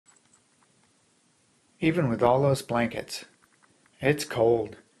even with all those blankets. It's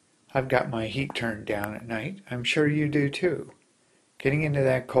cold. I've got my heat turned down at night. I'm sure you do too. Getting into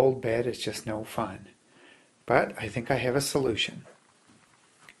that cold bed is just no fun. But I think I have a solution.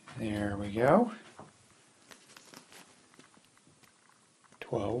 There we go.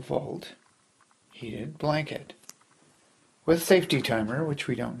 12-volt heated blanket with safety timer, which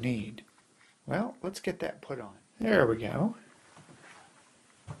we don't need. Well, let's get that put on. There we go.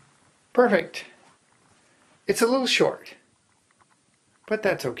 Perfect. It's a little short, but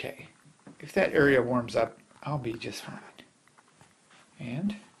that's okay. If that area warms up, I'll be just fine.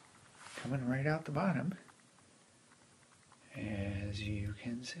 And coming right out the bottom, as you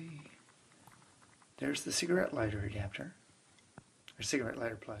can see, there's the cigarette lighter adapter, or cigarette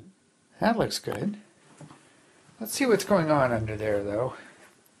lighter plug. That looks good. Let's see what's going on under there, though.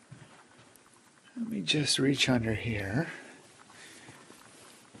 Let me just reach under here.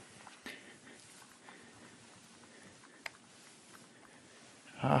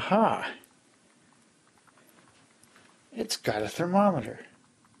 Aha! It's got a thermometer.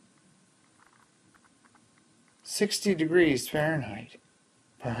 60 degrees Fahrenheit.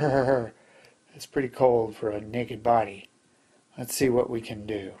 Brrr. That's pretty cold for a naked body. Let's see what we can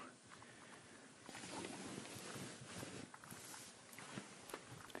do.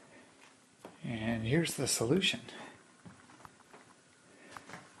 And here's the solution.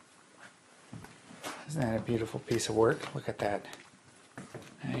 Isn't that a beautiful piece of work? Look at that.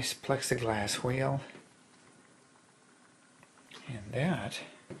 Nice plexiglass wheel. And that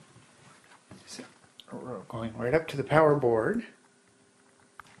is going right up to the power board.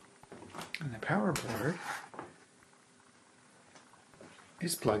 And the power board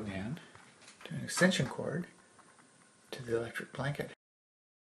is plugged in to an extension cord to the electric blanket.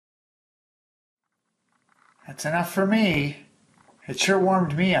 That's enough for me. It sure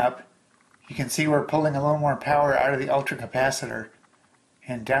warmed me up. You can see we're pulling a little more power out of the ultracapacitor.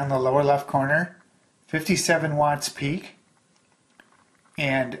 And down the lower left corner, 57 watts peak.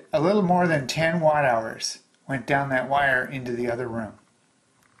 And a little more than 10 watt hours went down that wire into the other room.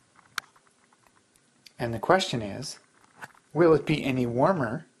 And the question is, will it be any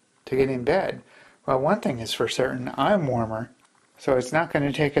warmer to get in bed? Well, one thing is for certain, I'm warmer, so it's not going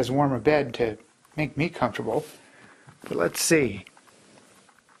to take as warm a bed to make me comfortable. But let's see.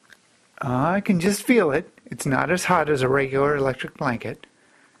 I can just feel it. It's not as hot as a regular electric blanket.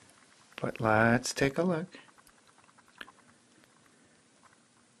 But let's take a look.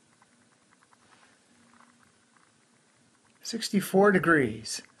 "64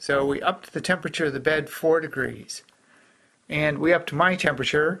 degrees. So we upped the temperature of the bed 4 degrees. And we upped my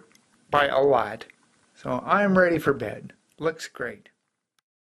temperature by a lot. So I'm ready for bed. Looks great.